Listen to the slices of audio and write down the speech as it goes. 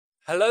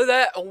Hello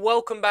there and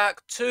welcome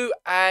back to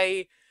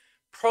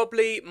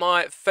probably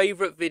my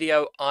favourite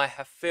video I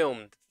have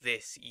filmed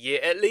this year,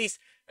 at least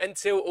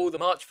until all the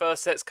March 1st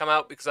sets come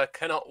out, because I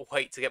cannot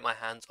wait to get my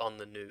hands on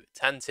the new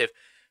Tantive.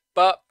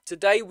 But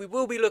today we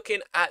will be looking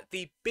at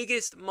the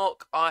biggest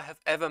MOC I have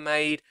ever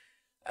made.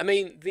 I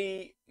mean,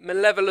 the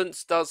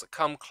Malevolence does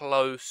come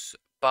close,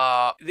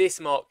 but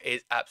this MOC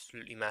is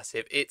absolutely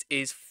massive. It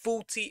is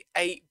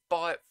 48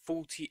 by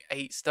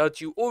 48 studs.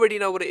 You already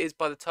know what it is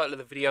by the title of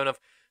the video, and I've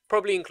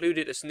probably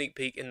included a sneak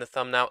peek in the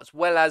thumbnail, as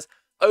well as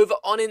over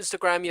on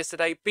Instagram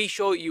yesterday. Be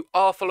sure you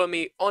are following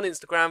me on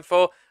Instagram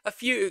for a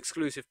few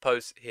exclusive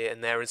posts here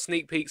and there and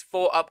sneak peeks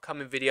for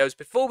upcoming videos.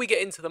 Before we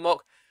get into the MOC,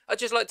 I'd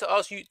just like to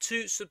ask you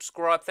to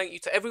subscribe. Thank you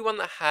to everyone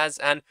that has,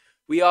 and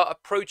we are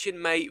approaching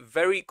May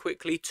very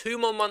quickly. 2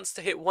 more months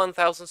to hit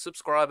 1,000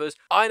 subscribers.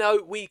 I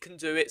know we can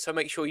do it, so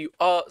make sure you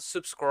are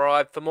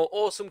subscribed for more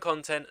awesome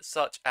content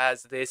such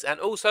as this. And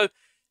also,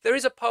 there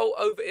is a poll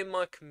over in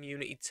my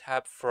community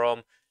tab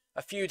from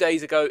a few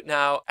days ago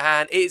now,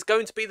 and it is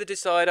going to be the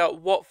decider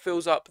what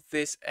fills up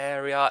this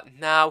area.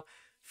 Now,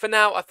 for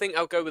now, I think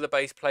I'll go with a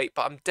base plate,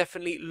 but I'm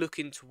definitely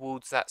looking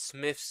towards that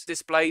Smith's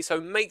display, so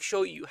make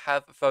sure you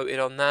have voted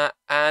on that.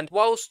 And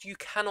whilst you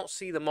cannot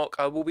see the MOC,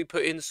 I will be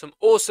putting some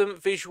awesome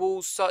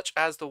visuals, such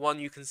as the one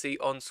you can see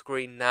on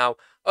screen now,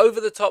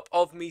 over the top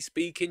of me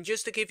speaking,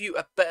 just to give you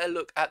a better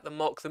look at the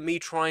MOC than me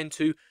trying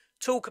to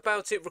talk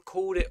about it,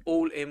 record it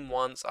all in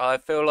once. I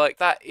feel like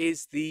that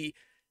is the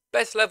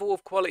best level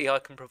of quality I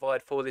can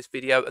provide for this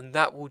video, and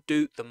that will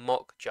do the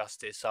MOC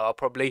justice. So I'll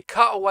probably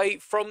cut away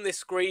from this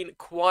screen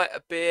quite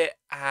a bit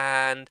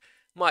and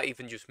might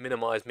even just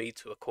minimize me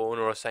to a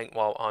corner or something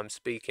while I'm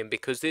speaking,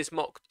 because this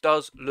MOC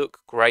does look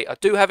great. I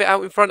do have it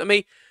out in front of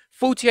me,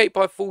 48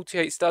 by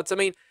 48 studs. I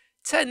mean,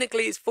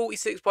 technically it's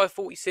 46 by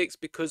 46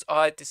 because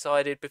I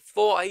decided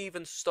before I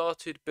even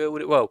started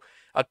building it, well,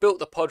 I'd built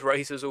the pod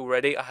racers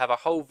already. I have a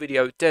whole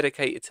video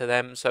dedicated to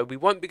them, so we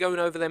won't be going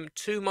over them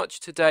too much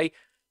today.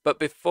 But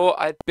before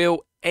I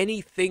built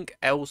anything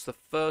else, the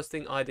first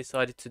thing I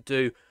decided to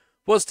do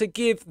was to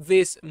give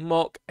this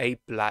MOC a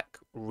black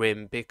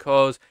rim,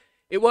 because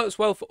it works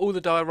well for all the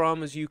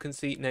dioramas you can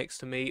see next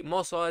to me.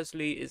 Mos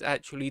Eisley is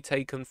actually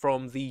taken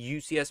from the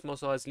UCS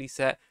Mos Eisley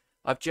set.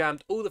 I've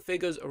jammed all the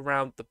figures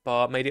around the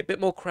bar, made it a bit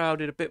more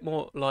crowded, a bit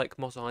more like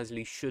Mos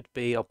Eisley should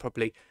be. I'll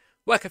probably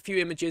whack a few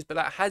images, but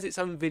that has its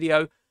own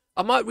video.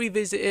 I might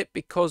revisit it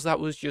because that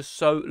was just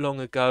so long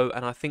ago,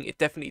 and I think it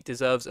definitely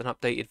deserves an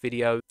updated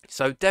video.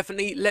 So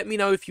definitely let me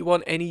know if you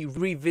want any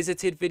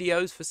revisited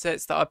videos for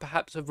sets that I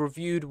perhaps have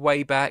reviewed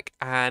way back,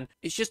 and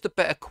it's just a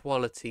better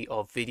quality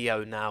of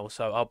video now,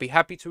 so I'll be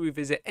happy to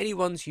revisit any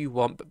ones you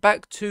want. But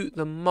back to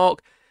the MOC,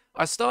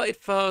 I started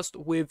first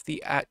with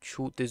the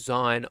actual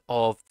design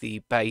of the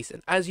base,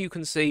 and as you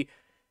can see,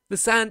 the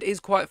sand is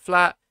quite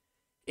flat.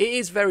 It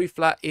is very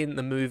flat in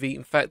the movie.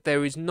 In fact,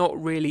 there is not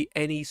really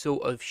any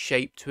sort of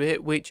shape to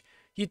it, which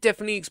you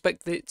definitely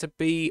expect it to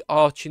be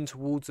arching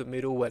towards the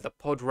middle where the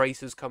pod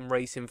racers come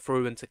racing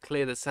through and to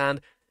clear the sand.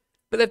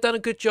 But they've done a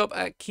good job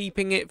at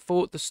keeping it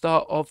for the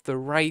start of the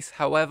race.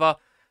 However,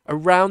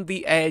 around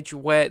the edge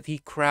where the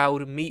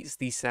crowd meets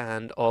the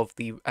sand of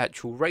the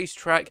actual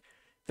racetrack,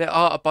 there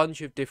are a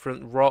bunch of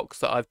different rocks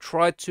that I've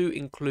tried to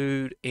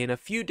include in a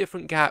few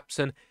different gaps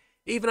and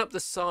even up the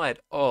side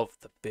of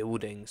the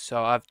building.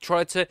 So I've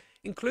tried to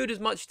include as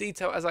much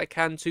detail as I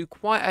can to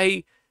quite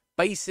a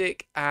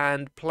basic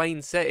and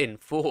plain setting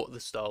for the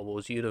Star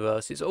Wars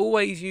universe. It's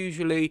always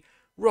usually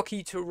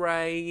rocky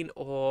terrain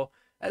or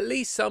at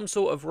least some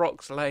sort of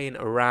rocks laying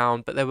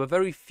around, but there were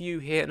very few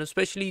here, and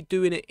especially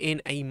doing it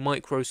in a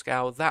micro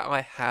scale that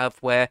I have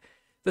where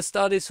the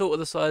stud is sort of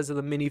the size of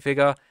the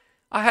minifigure,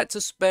 I had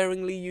to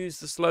sparingly use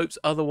the slopes.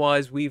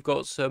 Otherwise we've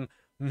got some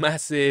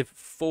massive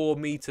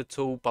 4-meter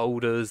tall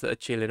boulders that are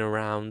chilling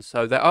around.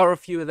 So there are a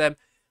few of them,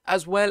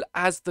 as well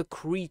as the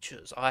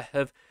creatures. I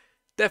have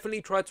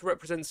definitely tried to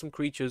represent some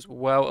creatures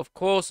well. Of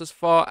course, as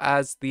far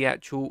as the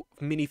actual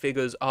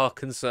minifigures are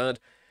concerned,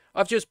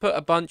 I've just put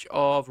a bunch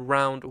of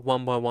round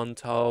 1x1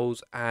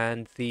 tiles,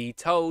 and the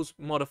tiles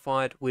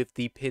modified with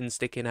the pin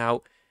sticking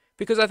out,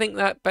 because I think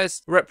that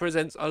best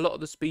represents a lot of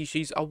the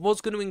species. I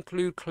was going to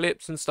include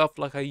clips and stuff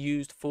like I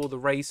used for the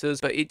racers,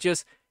 but it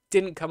just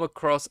didn't come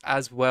across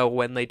as well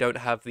when they don't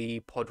have the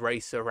pod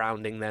race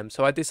surrounding them.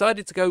 So I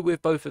decided to go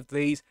with both of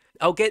these.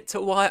 I'll get to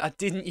why I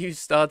didn't use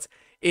studs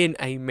in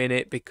a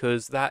minute,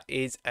 because that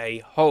is a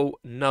whole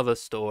nother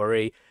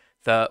story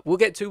that we'll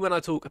get to when I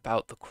talk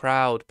about the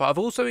crowd. But I've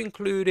also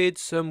included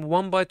some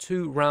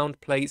 1x2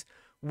 round plates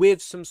with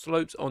some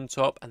slopes on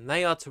top, and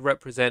they are to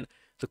represent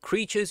the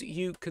creatures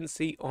you can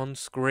see on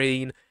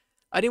screen.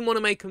 I didn't want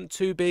to make them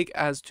too big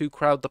as to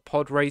crowd the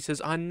pod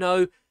racers. I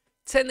know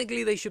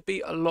technically they should be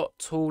a lot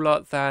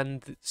taller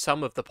than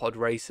some of the pod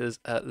racers,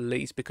 at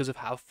least because of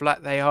how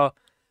flat they are.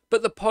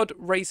 But the pod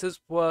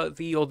racers were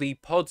the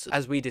pods,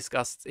 as we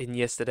discussed in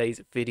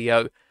yesterday's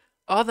video,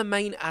 are the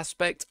main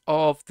aspect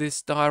of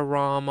this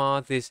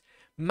diorama, this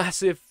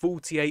massive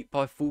 48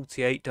 by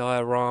 48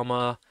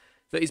 diorama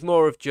that is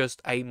more of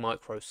just a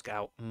micro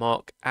scale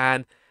MOC.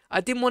 And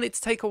I didn't want it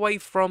to take away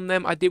from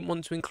them. I didn't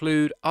want to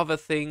include other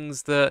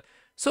things that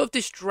sort of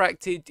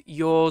distracted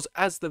yours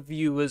as the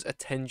viewer's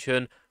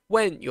attention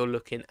when you're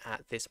looking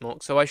at this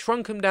MOC. So I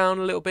shrunk them down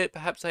a little bit.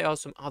 Perhaps they are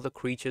some other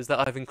creatures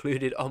that I've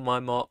included on my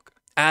MOC.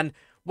 And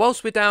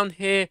whilst we're down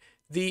here,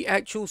 the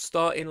actual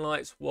starting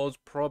lights was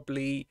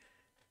probably...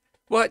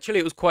 Well, actually,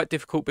 it was quite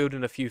difficult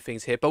building a few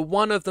things here, but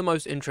one of the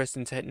most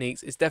interesting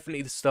techniques is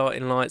definitely the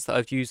starting lights that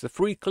I've used. The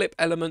 3 clip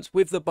elements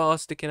with the bar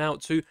sticking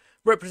out to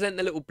represent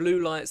the little blue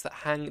lights that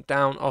hang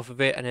down off of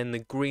it, and then the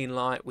green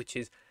light, which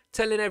is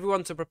telling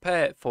everyone to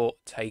prepare for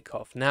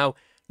takeoff. Now,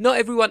 not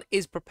everyone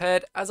is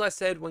prepared. As I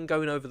said when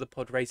going over the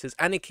pod races,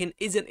 Anakin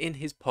isn't in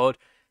his pod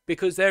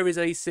because there is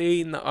a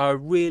scene that I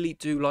really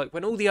do like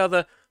when all the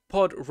other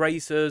pod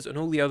racers and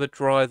all the other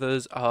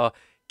drivers are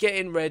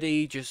getting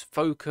ready, just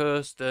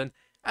focused, and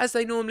as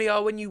they normally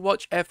are when you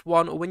watch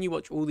F1 or when you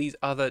watch all these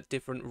other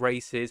different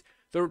races,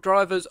 the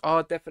drivers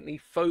are definitely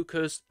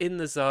focused in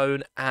the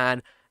zone,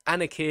 and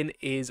Anakin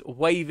is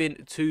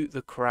waving to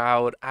the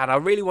crowd, and I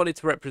really wanted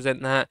to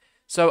represent that.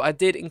 So I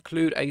did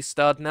include a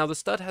stud. Now the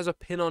stud has a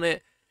pin on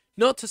it.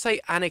 Not to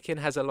say Anakin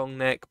has a long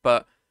neck,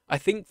 but I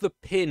think the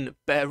pin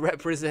better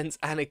represents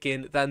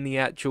Anakin than the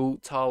actual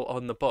tile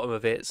on the bottom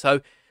of it.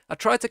 So I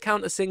tried to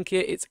countersink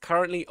it. It's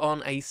currently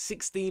on a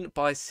 16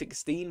 by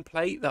 16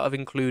 plate that I've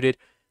included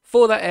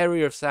for that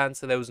area of sand,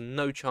 so there was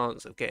no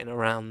chance of getting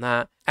around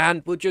that.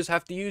 And we'll just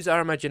have to use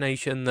our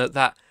imagination that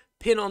that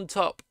pin on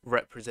top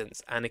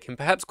represents Anakin.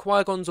 Perhaps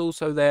Qui-Gon's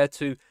also there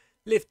to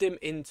lift him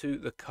into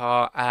the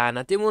car, and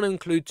I didn't want to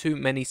include too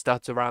many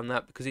studs around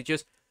that because it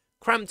just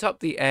cramped up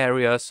the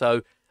area,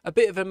 so a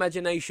bit of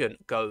imagination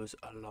goes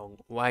a long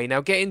way. Now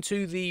getting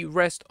to the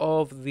rest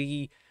of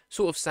the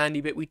sort of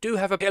sandy bit, we do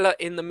have a pillar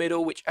in the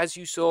middle, which as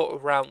you saw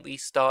around the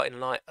starting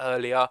light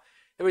earlier,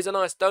 there is a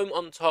nice dome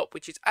on top,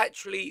 which is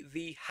actually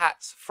the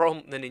hats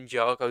from the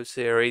Ninjago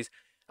series.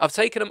 I've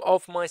taken them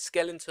off my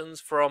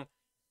skeletons from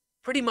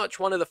pretty much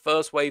one of the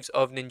first waves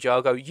of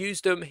Ninjago,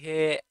 used them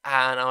here,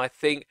 and I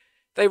think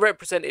they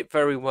represent it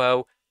very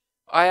well.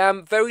 I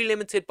am very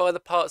limited by the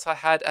parts I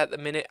had at the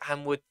minute,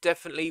 and would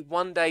definitely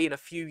one day in a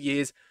few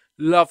years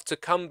love to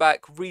come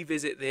back,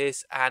 revisit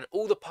this, and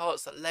all the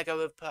parts that LEGO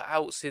have put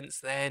out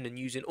since then, and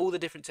using all the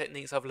different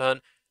techniques I've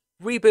learned,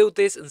 rebuild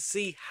this and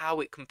see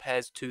how it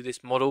compares to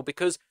this model,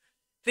 because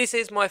this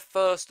is my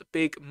first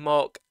big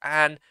MOC,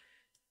 and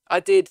I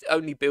did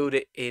only build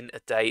it in a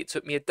day. It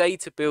took me a day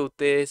to build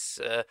this,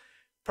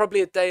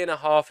 probably a day and a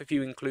half if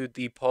you include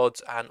the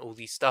pods and all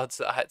the studs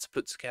that I had to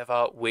put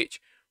together,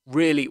 which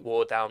really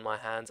wore down my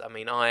hands. I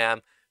mean, I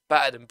am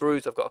battered and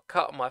bruised. I've got a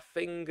cut on my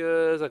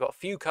fingers, I've got a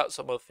few cuts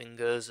on my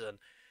fingers, and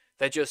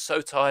they're just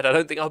so tired. I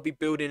don't think I'll be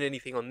building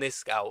anything on this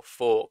scale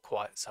for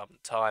quite some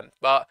time,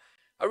 but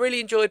I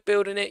really enjoyed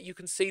building it. You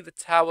can see the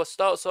tower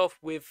starts off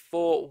with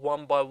 4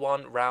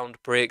 1x1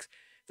 round bricks,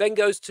 then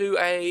goes to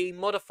a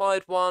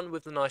modified one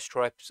with the nice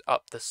stripes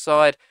up the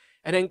side,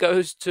 and then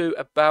goes to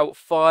about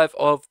 5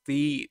 of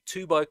the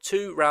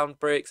 2x2 round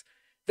bricks,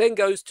 then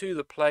goes to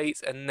the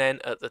plates, and then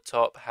at the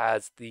top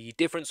has the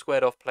different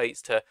squared off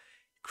plates to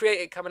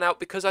create it coming out,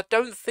 because I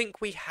don't think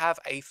we have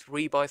a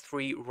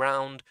 3x3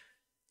 round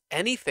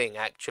anything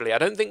actually. I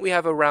don't think we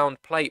have a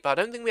round plate, but I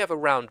don't think we have a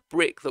round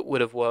brick that would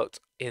have worked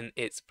in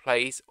its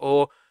place,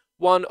 or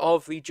one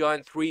of the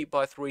giant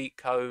 3x3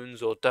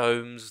 cones or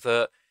domes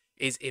that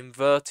is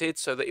inverted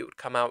so that it would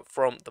come out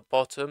from the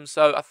bottom.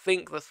 So I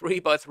think the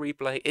 3x3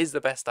 plate is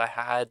the best I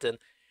had, and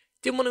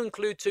didn't want to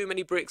include too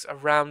many bricks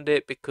around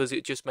it because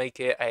it just make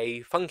it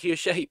a funkier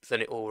shape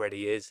than it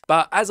already is.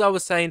 But as I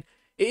was saying,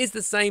 it is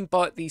the same,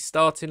 but the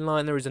starting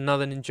line, there is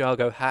another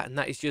Ninjago hat, and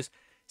that is just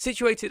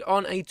situated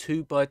on a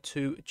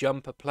 2x2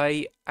 jumper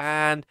plate.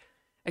 And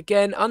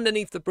again,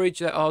 underneath the bridge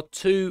there are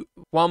 2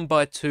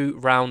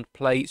 1x2 round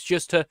plates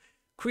just to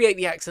create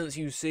the accents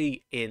you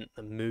see in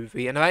the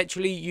movie. And I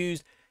actually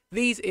used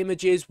these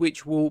images,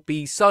 which will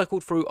be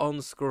cycled through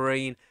on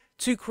screen,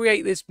 to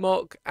create this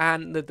MOC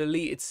and the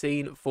deleted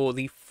scene for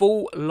the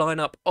full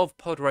lineup of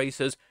pod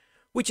racers,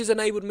 which has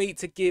enabled me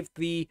to give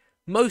the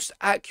most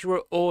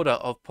accurate order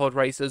of pod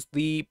racers.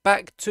 The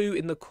back 2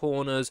 in the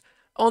corners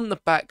on the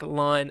back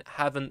line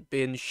haven't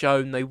been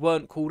shown. They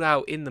weren't called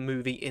out in the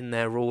movie in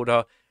their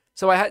order.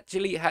 So I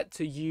actually had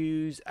to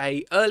use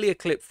a earlier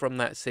clip from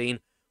that scene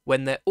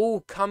when they're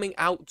all coming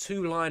out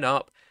to line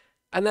up,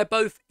 and they're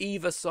both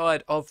either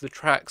side of the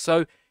track.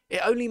 So it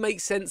only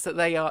makes sense that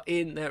they are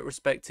in their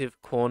respective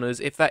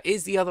corners. If that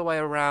is the other way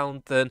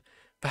around, then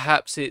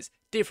perhaps it's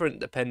different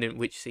depending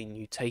which scene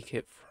you take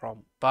it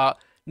from. But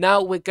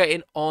now we're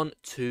getting on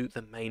to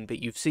the main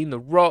bit. You've seen the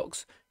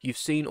rocks, you've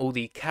seen all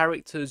the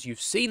characters, you've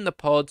seen the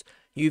pods,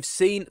 you've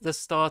seen the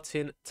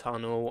starting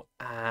tunnel,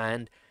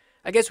 and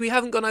I guess we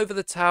haven't gone over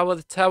the tower.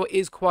 The tower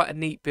is quite a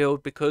neat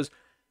build because,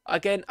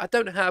 again, I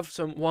don't have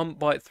some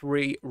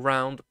 1x3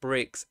 round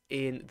bricks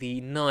in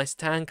the nice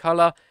tan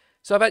colour.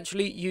 So I've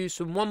actually used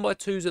some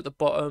 1x2s at the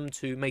bottom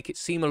to make it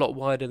seem a lot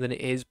wider than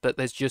it is, but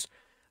there's just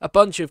a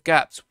bunch of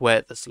gaps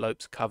where the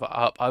slopes cover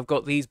up. I've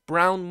got these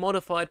brown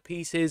modified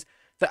pieces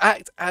that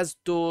act as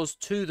doors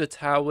to the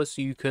tower,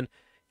 so you can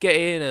get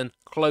in and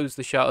close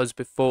the shutters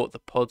before the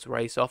pods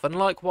race off. And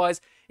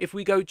likewise, if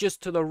we go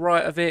just to the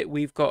right of it,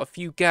 we've got a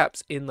few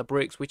gaps in the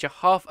bricks, which are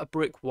half a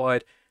brick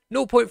wide,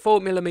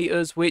 0.4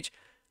 millimeters, which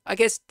I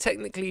guess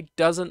technically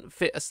doesn't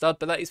fit a stud,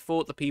 but that is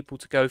for the people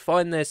to go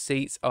find their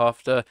seats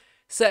after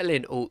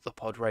settling all the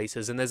pod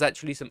racers. And there's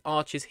actually some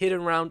arches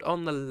hidden around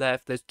on the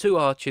left. There's 2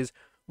 arches,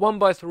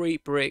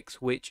 1x3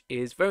 bricks, which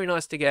is very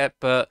nice to get,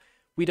 but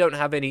we don't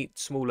have any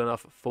small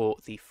enough for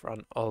the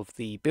front of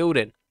the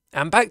building.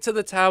 And back to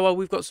the tower,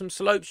 we've got some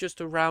slopes just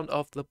to round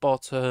off the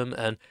bottom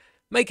and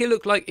make it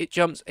look like it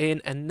jumps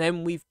in. And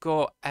then we've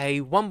got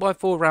a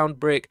 1x4 round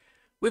brick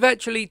with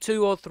actually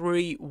 2 or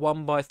 3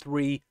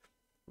 1x3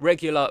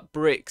 regular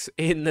bricks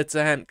in the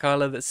tan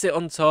colour that sit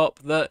on top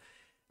that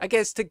I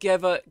guess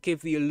together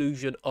give the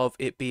illusion of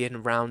it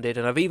being rounded.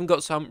 And I've even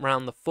got some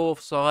round the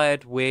 4th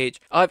side, which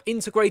I've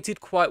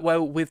integrated quite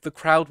well with the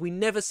crowd. We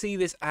never see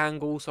this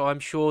angle, so I'm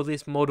sure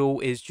this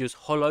model is just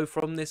hollow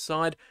from this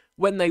side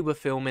when they were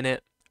filming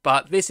it.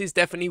 But this is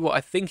definitely what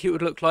I think it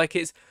would look like.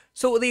 It's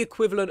sort of the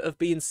equivalent of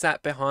being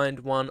sat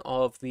behind one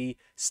of the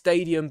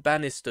stadium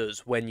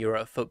banisters when you're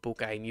at a football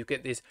game. You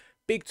get this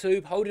big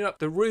tube holding up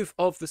the roof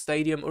of the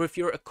stadium, or if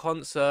you're at a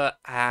concert,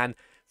 and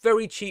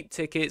very cheap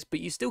tickets, but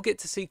you still get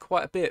to see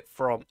quite a bit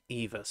from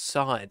either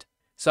side.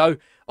 So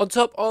on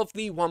top of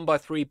the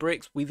 1x3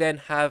 bricks, we then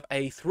have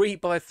a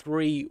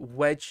 3x3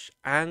 wedge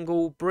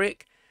angle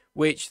brick,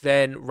 which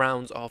then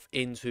rounds off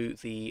into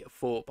the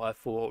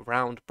 4x4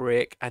 round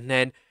brick, and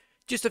then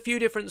just a few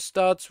different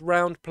studs,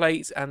 round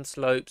plates and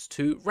slopes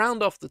to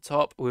round off the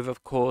top, with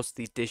of course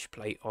the dish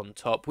plate on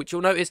top, which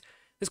you'll notice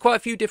there's quite a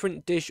few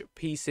different dish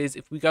pieces.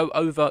 If we go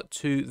over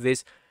to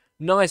this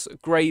nice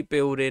grey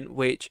building,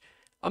 which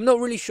I'm not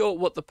really sure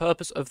what the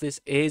purpose of this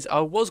is.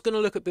 I was going to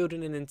look at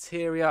building an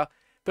interior,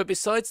 but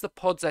besides the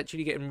pods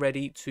actually getting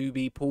ready to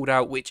be pulled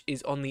out, which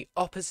is on the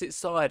opposite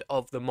side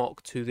of the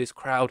MOC to this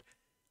crowd,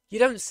 you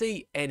don't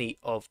see any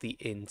of the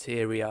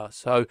interior.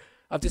 So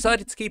I've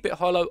decided to keep it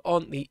hollow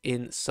on the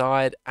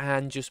inside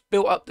and just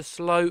built up the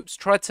slopes,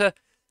 tried to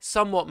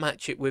somewhat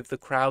match it with the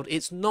crowd.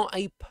 It's not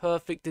a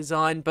perfect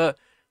design, but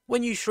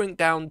when you shrink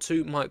down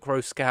to micro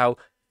scale,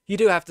 you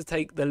do have to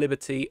take the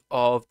liberty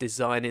of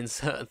designing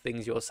certain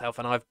things yourself,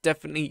 and I've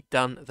definitely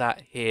done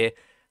that here.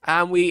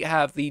 And we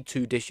have the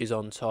 2 dishes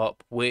on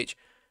top, which,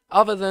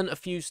 other than a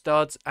few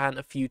studs and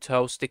a few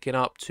tiles sticking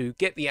up to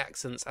get the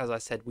accents, as I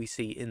said, we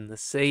see in the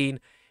scene,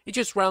 it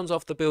just rounds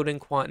off the building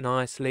quite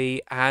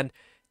nicely and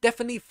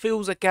definitely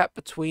fills a gap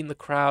between the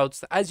crowds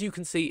that, as you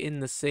can see in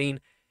the scene,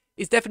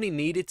 is definitely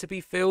needed to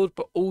be filled,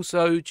 but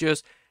also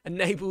just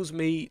enables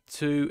me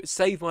to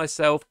save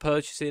myself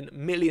purchasing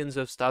millions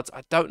of studs.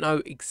 I don't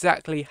know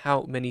exactly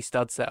how many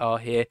studs there are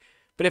here,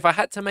 but if I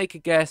had to make a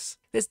guess,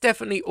 there's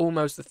definitely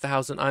almost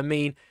 1,000. I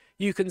mean,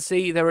 you can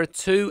see there are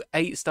 2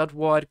 8-stud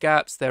wide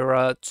gaps, there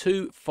are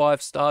 2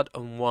 5-stud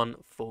and 1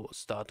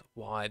 4-stud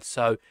wide.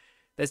 So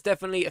there's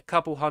definitely a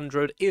couple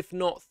hundred, if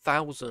not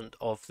 1,000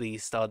 of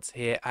these studs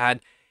here.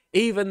 And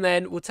even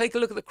then, we'll take a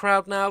look at the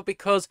crowd now,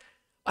 because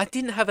I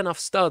didn't have enough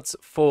studs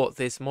for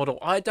this model.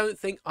 I don't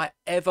think I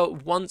ever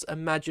once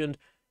imagined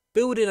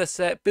building a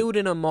set,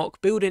 building a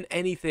MOC, building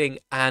anything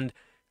and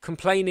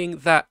complaining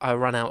that I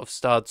run out of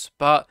studs.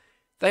 But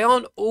they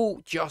aren't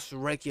all just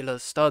regular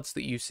studs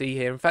that you see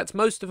here. In fact,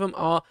 most of them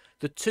are.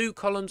 The 2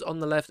 columns on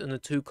the left and the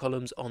 2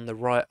 columns on the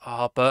right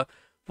are. But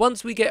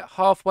once we get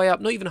halfway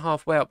up, not even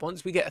halfway up,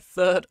 once we get a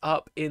third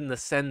up in the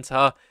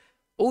center,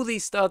 all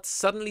these studs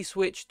suddenly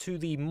switch to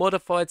the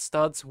modified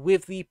studs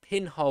with the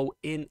pinhole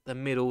in the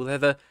middle. They're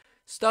the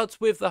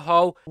studs with the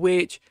hole,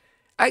 which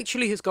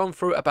actually has gone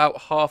through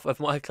about half of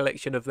my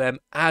collection of them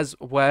as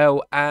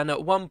well. And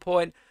at one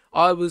point,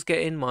 I was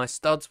getting my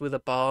studs with the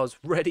bars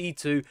ready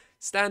to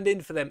stand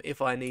in for them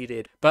if I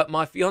needed. But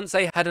my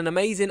fiance had an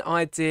amazing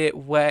idea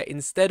where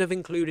instead of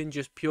including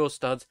just pure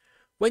studs,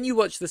 when you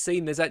watch the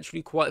scene, there's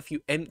actually quite a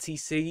few empty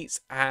seats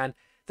and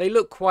they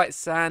look quite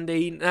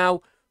sandy.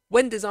 Now,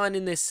 when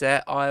designing this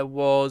set, I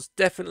was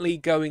definitely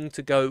going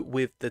to go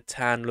with the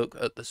tan look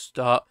at the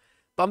start,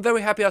 but I'm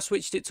very happy I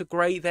switched it to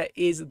grey. There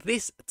is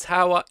this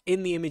tower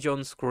in the image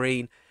on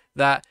screen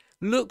that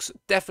looks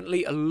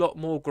definitely a lot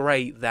more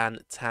grey than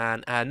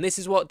tan, and this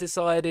is what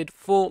decided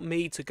for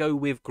me to go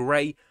with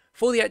grey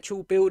for the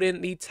actual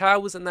building. The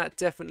towers and that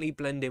definitely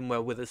blend in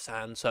well with the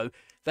sand, so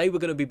they were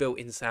going to be built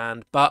in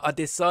sand, but I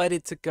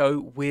decided to go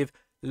with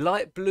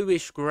light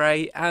bluish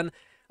grey, and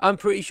I'm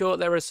pretty sure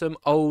there are some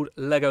old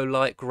Lego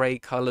light grey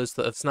colours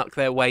that have snuck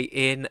their way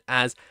in,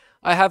 as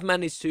I have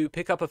managed to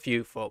pick up a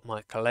few for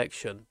my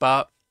collection.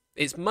 But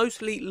it's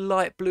mostly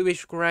light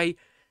bluish grey,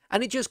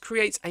 and it just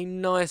creates a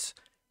nice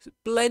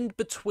blend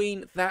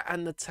between that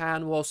and the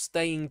tan while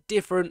staying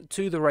different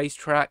to the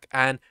racetrack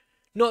and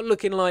not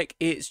looking like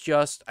it's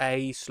just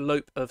a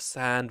slope of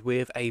sand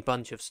with a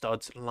bunch of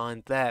studs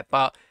lined there.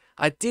 But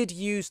I did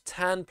use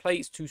tan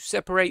plates to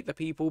separate the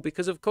people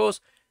because, of course,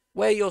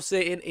 where you're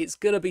sitting, it's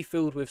going to be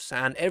filled with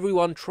sand.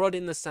 Everyone trod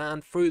in the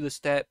sand through the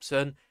steps,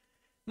 and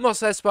MOC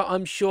Espa,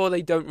 I'm sure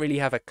they don't really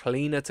have a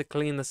cleaner to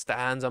clean the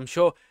stands. I'm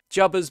sure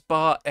Jubba's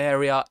bar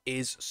area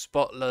is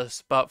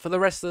spotless, but for the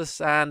rest of the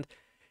sand,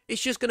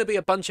 it's just going to be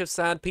a bunch of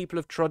sand people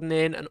have trodden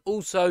in, and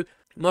also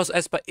MOC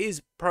Espa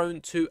is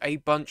prone to a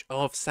bunch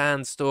of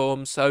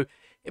sandstorms, so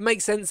it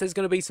makes sense there's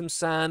going to be some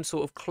sand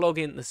sort of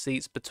clogging the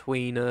seats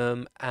between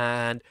them,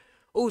 and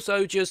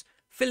also just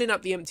filling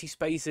up the empty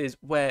spaces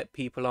where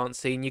people aren't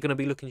seen. You're going to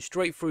be looking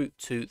straight through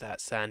to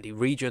that sandy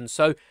region.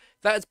 So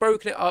that has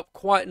broken it up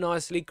quite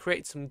nicely,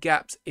 created some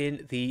gaps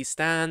in the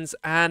stands,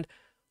 and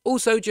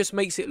also just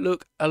makes it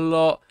look a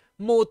lot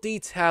more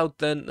detailed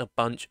than a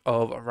bunch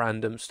of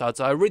random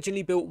studs. I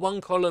originally built one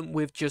column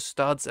with just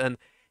studs, and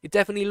it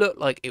definitely looked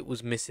like it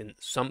was missing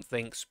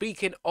something.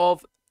 Speaking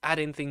of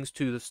adding things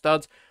to the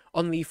studs,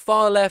 on the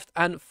far left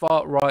and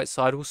far right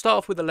side, we'll start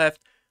off with the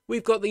left.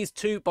 We've got these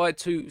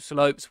 2x2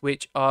 slopes,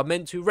 which are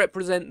meant to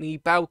represent the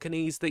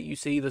balconies that you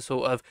see, the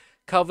sort of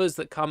covers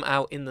that come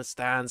out in the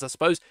stands. I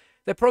suppose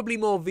they're probably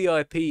more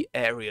VIP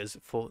areas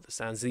for the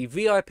stands, the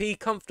VIP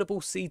comfortable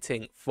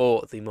seating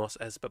for the MOC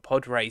Espa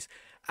Podrace.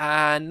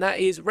 And that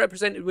is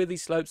represented with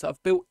these slopes that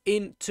I've built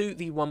into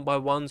the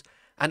 1x1s.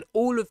 And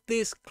all of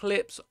this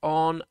clips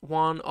on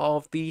one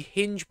of the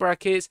hinge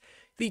brackets,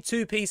 the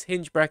 2-piece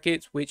hinge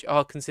brackets, which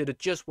are considered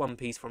just one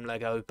piece from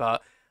Lego,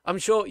 but I'm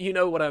sure you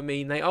know what I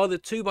mean. They are the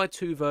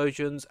 2x2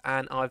 versions,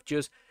 and I've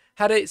just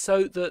had it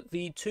so that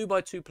the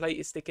 2x2 plate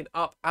is sticking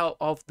up out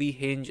of the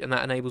hinge, and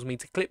that enables me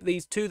to clip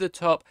these to the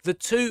top. The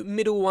two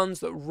middle ones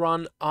that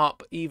run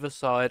up either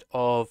side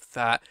of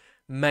that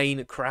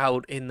main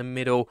crowd in the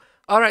middle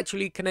are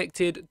actually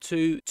connected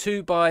to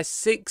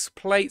 2x6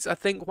 plates. I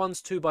think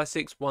one's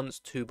 2x6, one's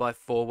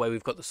 2x4, where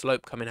we've got the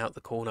slope coming out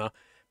the corner.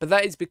 But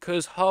that is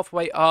because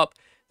halfway up,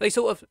 they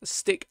sort of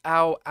stick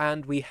out,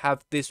 and we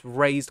have this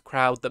raised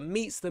crowd that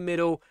meets the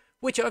middle,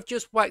 which I've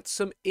just whacked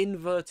some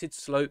inverted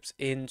slopes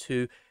in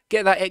to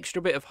get that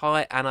extra bit of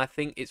height, and I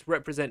think it's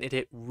represented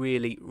it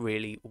really,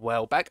 really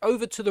well. Back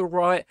over to the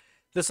right,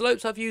 the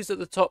slopes I've used at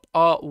the top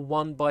are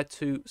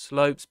 1x2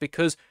 slopes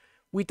because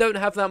we don't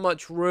have that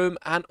much room,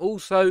 and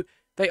also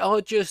they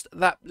are just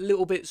that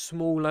little bit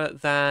smaller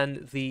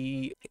than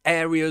the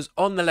areas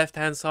on the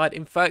left-hand side.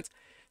 In fact,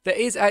 there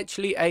is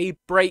actually a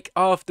break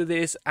after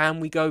this,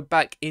 and we go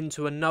back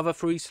into another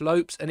 3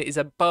 slopes, and it is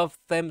above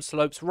them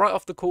slopes right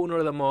off the corner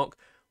of the MOC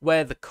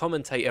where the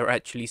commentator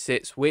actually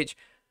sits, which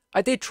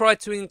I did try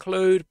to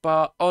include,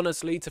 but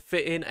honestly, to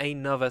fit in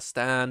another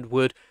stand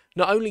would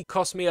not only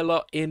cost me a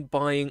lot in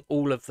buying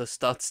all of the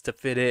studs to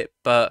fit it,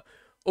 but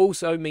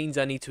also means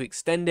I need to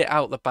extend it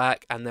out the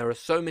back, and there are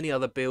so many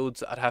other builds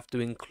that I'd have to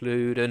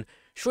include, and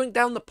shrink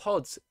down the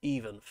pods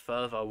even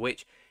further,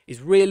 which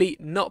is really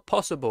not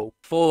possible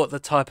for the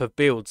type of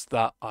builds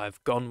that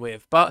I've gone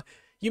with. But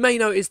you may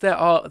notice there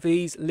are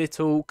these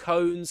little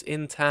cones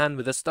in tan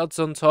with the studs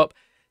on top.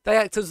 They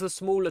act as the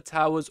smaller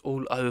towers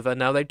all over.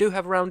 Now, they do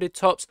have rounded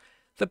tops.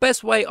 The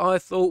best way I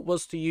thought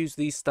was to use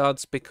these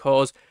studs,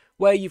 because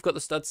where you've got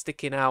the studs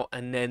sticking out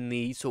and then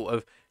the sort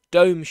of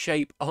dome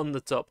shape on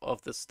the top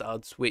of the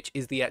studs, which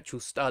is the actual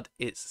stud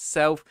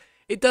itself,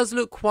 it does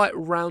look quite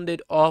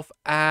rounded off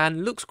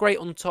and looks great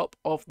on top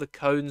of the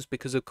cones,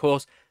 because of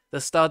course the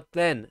stud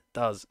then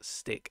does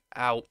stick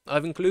out.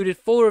 I've included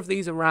 4 of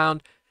these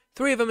around.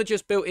 3 of them are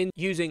just built in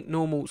using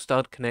normal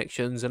stud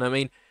connections, and I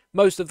mean,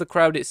 most of the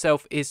crowd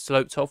itself is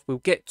sloped off. We'll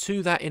get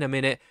to that in a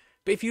minute.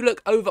 But if you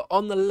look over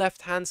on the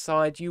left-hand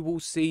side, you will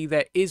see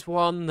there is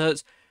one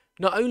that's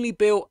not only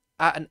built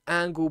at an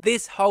angle.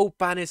 This whole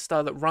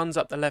banister that runs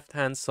up the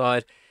left-hand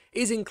side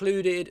is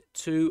included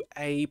to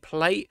a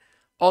plate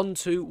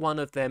onto one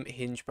of them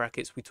hinge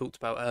brackets we talked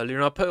about earlier.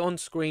 And I'll put it on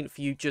screen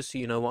for you just so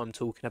you know what I'm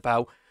talking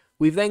about.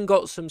 We've then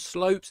got some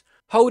slopes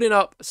holding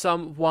up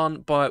some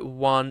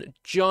 1x1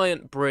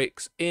 giant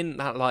bricks in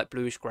that light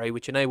bluish grey,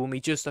 which enable me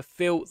just to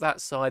fill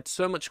that side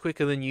so much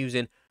quicker than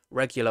using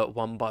regular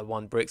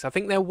 1x1 bricks. I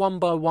think they're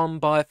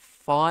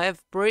 1x1x5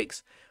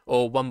 bricks,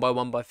 or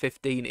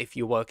 1x1x15 if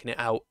you're working it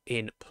out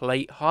in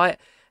plate height.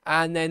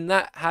 And then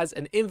that has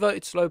an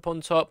inverted slope on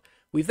top.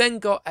 We've then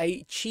got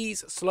a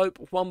cheese slope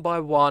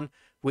 1x1,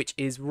 which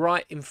is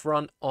right in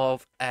front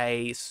of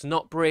a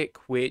snot brick,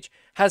 which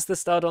has the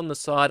stud on the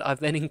side. I've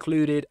then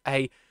included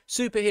a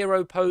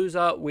superhero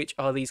poser, which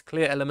are these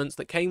clear elements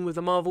that came with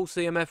the Marvel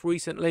CMF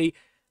recently,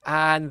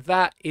 and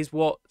that is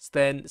what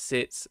then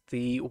sits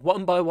the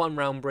 1x1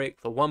 round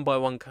brick, the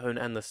 1x1 cone,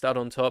 and the stud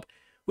on top,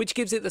 which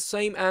gives it the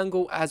same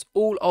angle as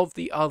all of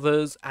the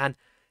others and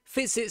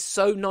fits it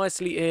so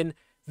nicely in.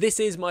 This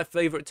is my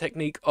favourite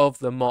technique of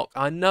the MOC.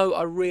 I know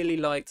I really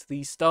liked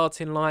the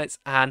starting lights,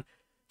 and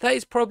that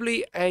is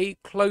probably a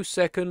close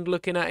second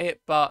looking at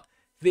it, but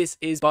this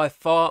is by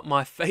far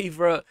my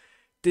favourite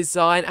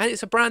design, and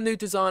it's a brand new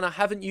design. I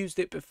haven't used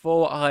it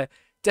before. I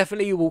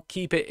definitely will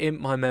keep it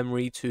in my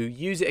memory to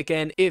use it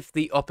again if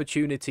the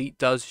opportunity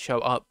does show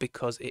up,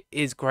 because it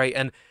is great.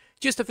 And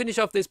just to finish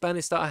off this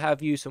banister, I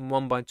have used some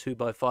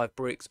 1x2x5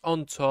 bricks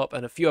on top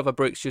and a few other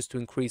bricks just to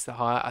increase the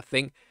height. I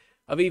think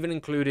I've even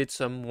included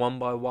some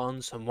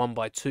 1x1, some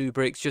 1x2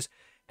 bricks, just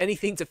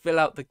anything to fill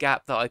out the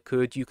gap that I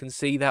could. You can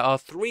see there are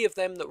 3 of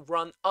them that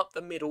run up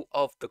the middle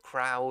of the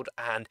crowd,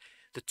 and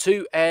the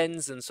 2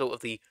 ends and sort of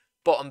the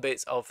bottom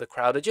bits of the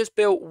crowd are just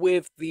built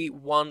with the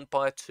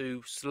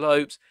 1x2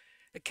 slopes,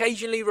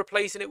 occasionally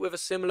replacing it with a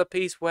similar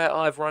piece where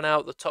I've run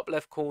out. The top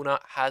left corner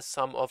has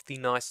some of the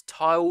nice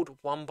tiled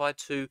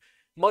 1x2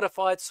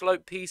 modified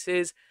slope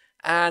pieces,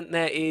 and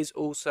there is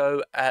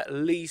also at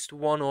least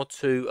 1 or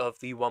 2 of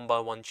the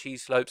 1x1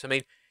 cheese slopes. I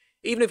mean,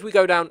 even if we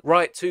go down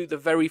right to the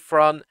very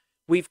front,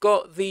 we've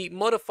got the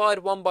modified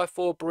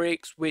 1x4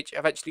 bricks, which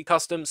have actually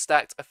custom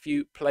stacked a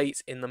few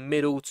plates in the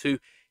middle to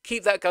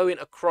keep that going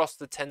across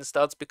the 10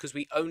 studs, because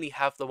we only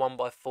have the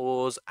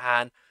 1x4s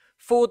and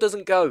 4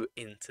 doesn't go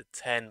into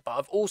 10. But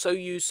I've also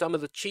used some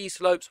of the cheese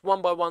slopes,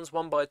 1x1s,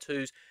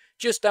 1x2s,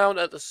 just down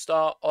at the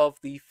start of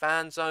the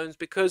fan zones,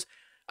 because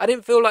I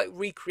didn't feel like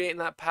recreating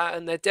that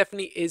pattern. There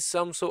definitely is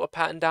some sort of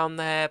pattern down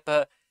there,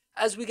 but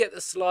as we get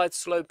the slides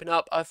sloping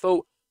up, I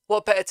thought,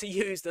 what better to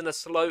use than a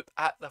slope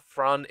at the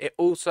front? It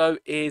also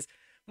is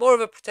more of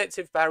a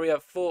protective barrier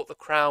for the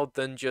crowd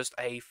than just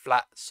a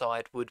flat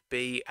side would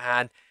be,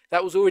 and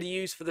that was already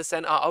used for the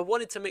centre. I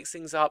wanted to mix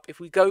things up. If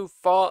we go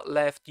far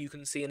left, you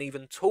can see an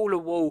even taller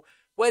wall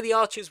where the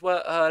arches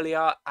were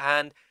earlier,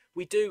 and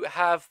we do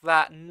have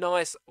that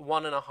nice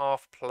 1.5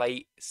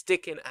 plate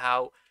sticking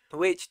out,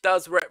 which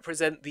does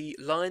represent the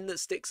line that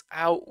sticks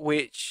out,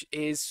 which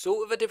is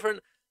sort of a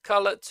different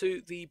colour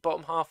to the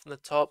bottom half and the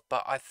top,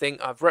 but I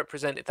think I've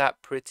represented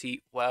that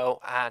pretty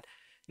well. And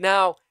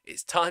now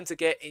it's time to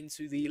get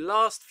into the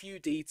last few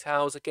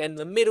details. Again,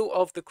 the middle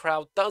of the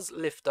crowd does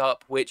lift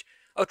up, which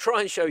I'll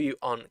try and show you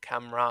on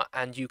camera,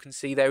 and you can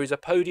see there is a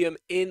podium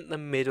in the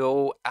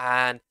middle,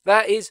 and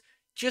that is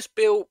just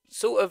built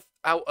sort of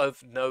out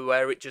of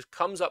nowhere. It just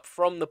comes up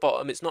from the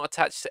bottom. It's not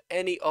attached to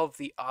any of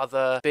the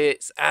other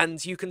bits,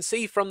 and you can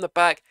see from the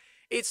back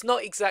it's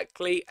not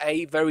exactly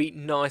a very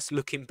nice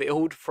looking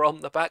build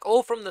from the back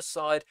or from the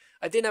side.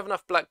 I didn't have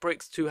enough black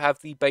bricks to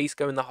have the base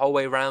going the whole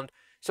way around,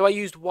 so I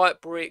used white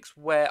bricks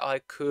where I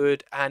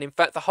could, and in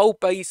fact the whole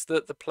base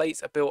that the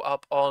plates are built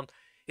up on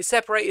is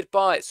separated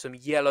by some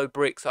yellow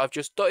bricks I've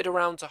just dotted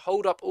around to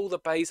hold up all the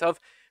base.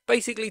 I've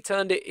basically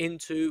turned it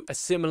into a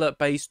similar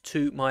base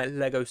to my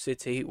Lego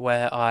City,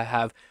 where I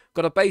have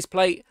got a base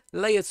plate,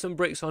 layered some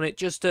bricks on it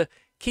just to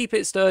keep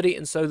it sturdy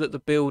and so that the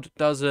build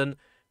doesn't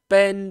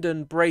bend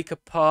and break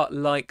apart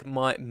like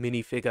my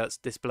minifigures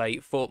display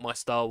for my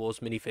Star Wars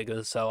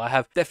minifigures. So I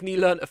have definitely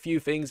learned a few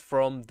things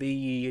from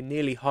the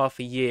nearly half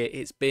a year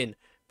it's been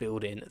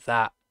building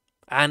that.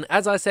 And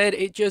as I said,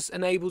 it just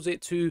enables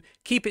it to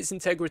keep its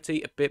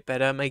integrity a bit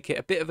better, make it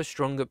a bit of a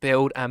stronger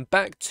build. And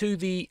back to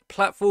the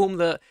platform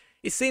that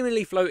is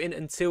seemingly floating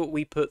until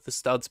we put the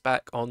studs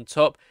back on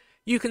top.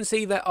 You can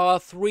see there are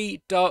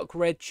 3 dark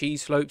red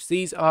cheese slopes.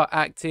 These are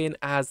acting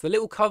as the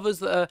little covers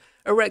that are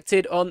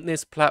erected on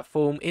this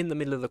platform in the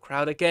middle of the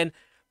crowd. Again,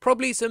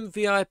 probably some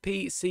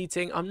VIP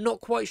seating. I'm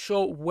not quite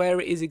sure where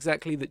it is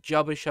exactly that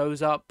Jabba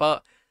shows up,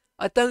 but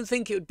I don't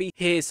think it would be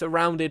here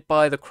surrounded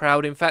by the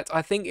crowd. In fact,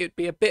 I think it would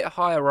be a bit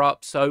higher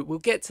up, so we'll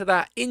get to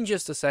that in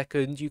just a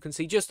second. You can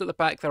see just at the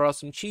back there are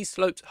some cheese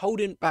slopes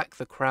holding back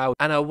the crowd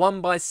and a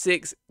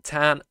 1x6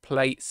 tan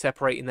plate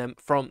separating them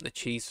from the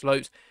cheese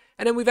slopes.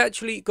 And then we've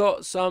actually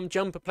got some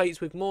jumper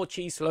plates with more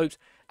cheese slopes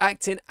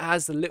acting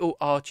as the little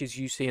arches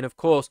you see. And of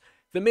course,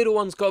 the middle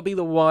one's got to be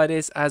the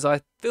widest, as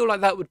I feel like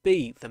that would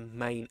be the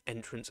main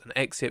entrance and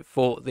exit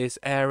for this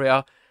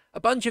area. A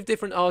bunch of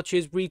different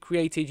arches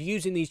recreated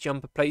using these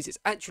jumper plates. It's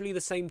actually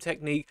the same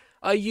technique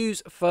I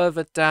use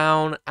further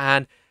down,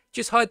 and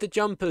just hide the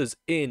jumpers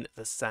in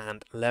the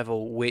sand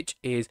level, which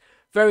is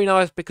very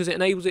nice because it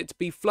enables it to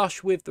be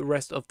flush with the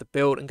rest of the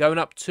build. And going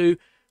up to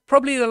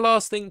probably the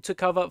last thing to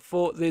cover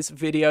for this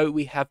video,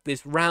 we have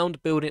this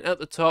round building at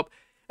the top,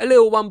 a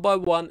little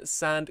 1x1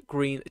 sand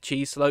green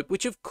cheese slope,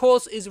 which of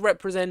course is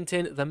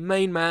representing the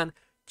main man,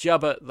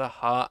 Jabba the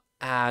Hutt.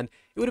 And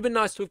it would have been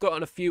nice to have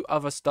gotten a few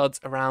other studs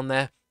around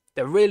there.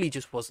 There really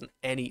just wasn't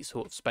any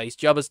sort of space.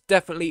 Jabba's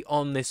definitely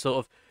on this sort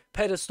of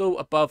pedestal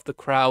above the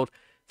crowd.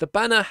 The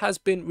banner has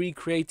been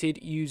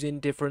recreated using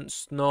different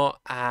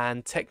snot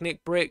and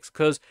Technic bricks,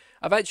 because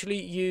I've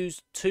actually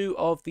used 2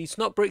 of the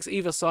snot bricks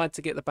either side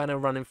to get the banner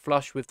running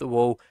flush with the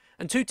wall,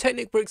 and 2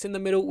 Technic bricks in the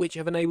middle, which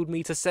have enabled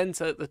me to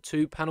center the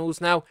 2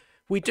 panels. Now,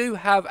 we do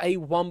have a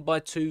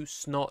 1x2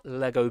 snot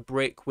Lego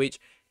brick, which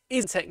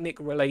is Technic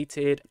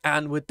related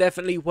and would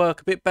definitely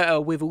work a bit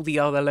better with all the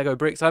other Lego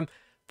bricks. I'm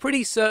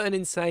pretty certain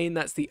in saying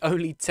that's the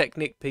only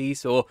Technic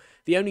piece, or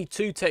the only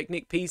 2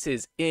 Technic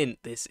pieces in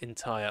this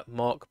entire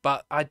MOC,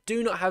 but I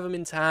do not have them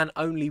in tan,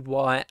 only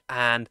white,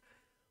 and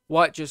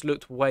white just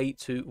looked way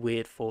too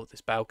weird for this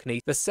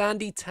balcony. The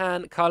sandy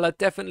tan colour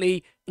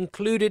definitely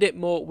included it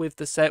more with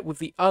the set, with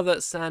the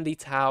other sandy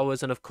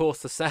towers, and of course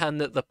the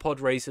sand that the pod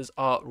racers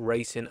are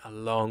racing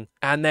along.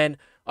 And then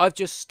I've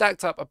just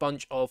stacked up a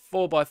bunch of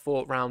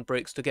 4x4 round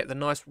bricks to get the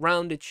nice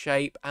rounded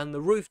shape, and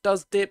the roof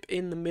does dip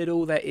in the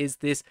middle. There is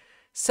this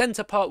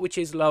center part which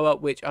is lower,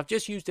 which I've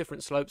just used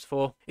different slopes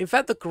for. In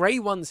fact, the grey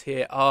ones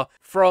here are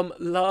from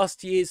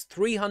last year's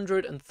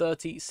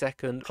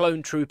 332nd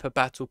Clone Trooper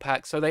Battle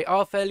Pack, so they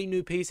are fairly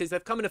new pieces.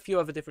 They've come in a few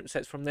other different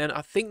sets from then.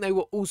 I think they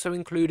were also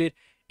included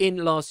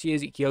in last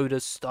year's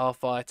Yoda's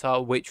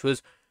Starfighter, which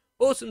was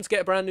awesome to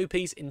get a brand new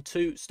piece in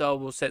 2 Star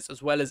Wars sets,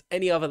 as well as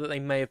any other that they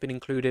may have been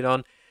included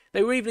on.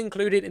 They were even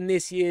included in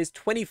this year's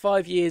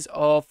 25 years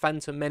of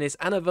Phantom Menace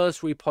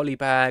anniversary poly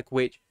bag,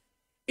 which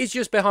is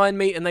just behind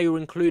me, and they were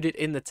included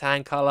in the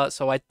tan colour.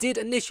 So I did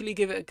initially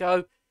give it a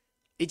go.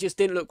 It just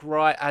didn't look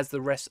right as the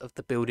rest of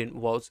the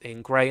building was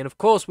in grey. And of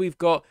course, we've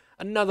got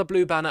another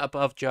blue banner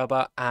above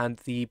Jabba and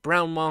the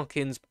brown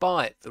markings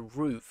by the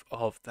roof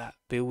of that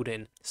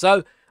building.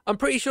 So I'm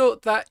pretty sure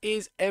that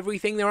is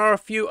everything. There are a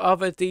few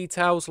other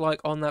details, like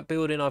on that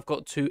building I've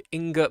got 2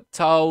 ingot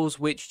tiles,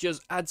 which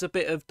just adds a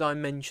bit of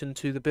dimension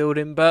to the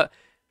building. But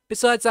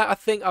besides that, I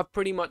think I've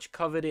pretty much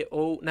covered it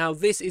all. Now,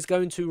 this is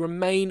going to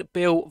remain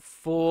built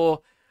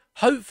for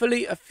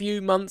hopefully a few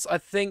months. I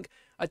think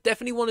I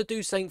definitely want to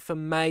do something for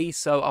May,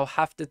 so I'll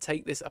have to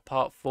take this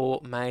apart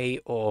for May,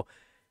 or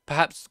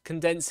perhaps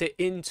condense it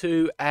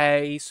into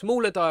a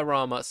smaller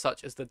diorama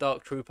such as the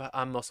Dark Trooper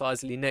and Mos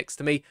Eisley next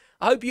to me.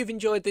 I hope you've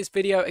enjoyed this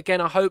video.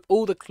 Again, I hope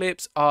all the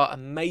clips are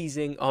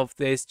amazing of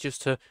this,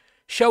 just to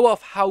show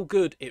off how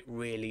good it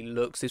really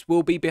looks. This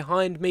will be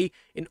behind me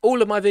in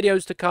all of my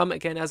videos to come,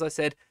 again, as I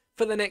said,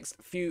 for the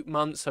next few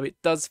months, so it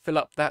does fill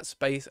up that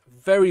space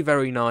very,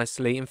 very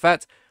nicely. In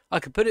fact, I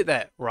could put it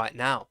there right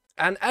now.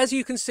 And as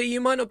you can see,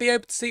 you might not be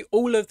able to see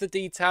all of the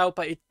detail,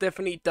 but it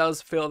definitely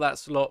does fill that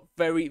slot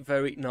very,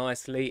 very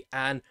nicely.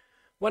 And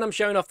when I'm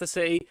showing off the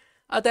city,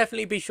 I'll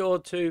definitely be sure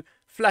to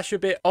flash a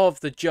bit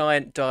of the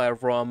giant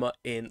diorama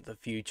in the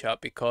future,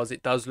 because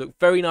it does look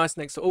very nice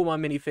next to all my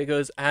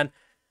minifigures, and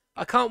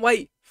I can't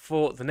wait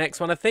for the next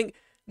one. I think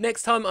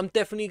next time I'm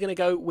definitely going to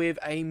go with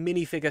a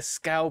minifigure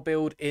scale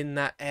build in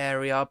that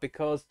area,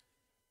 because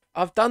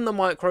I've done the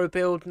micro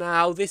build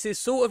now. This is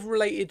sort of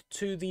related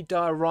to the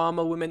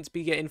diorama we're meant to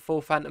be getting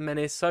for Phantom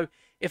Menace. So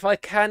if I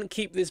can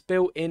keep this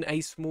built in a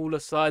smaller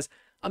size,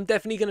 I'm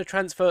definitely going to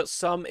transfer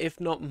some, if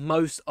not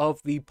most,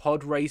 of the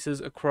pod racers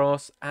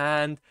across.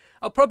 And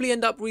I'll probably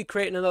end up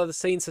recreating another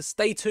scene. So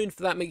stay tuned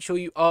for that. Make sure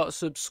you are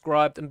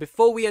subscribed. And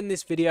before we end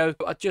this video,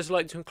 I'd just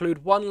like to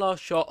include one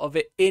last shot of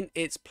it in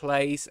its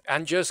place,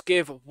 and just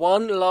give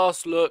one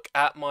last look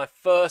at my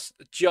first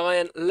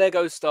giant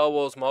Lego Star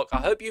Wars MOC. I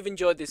hope you've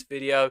enjoyed this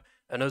video.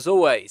 And as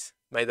always,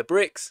 may the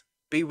bricks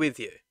be with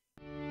you.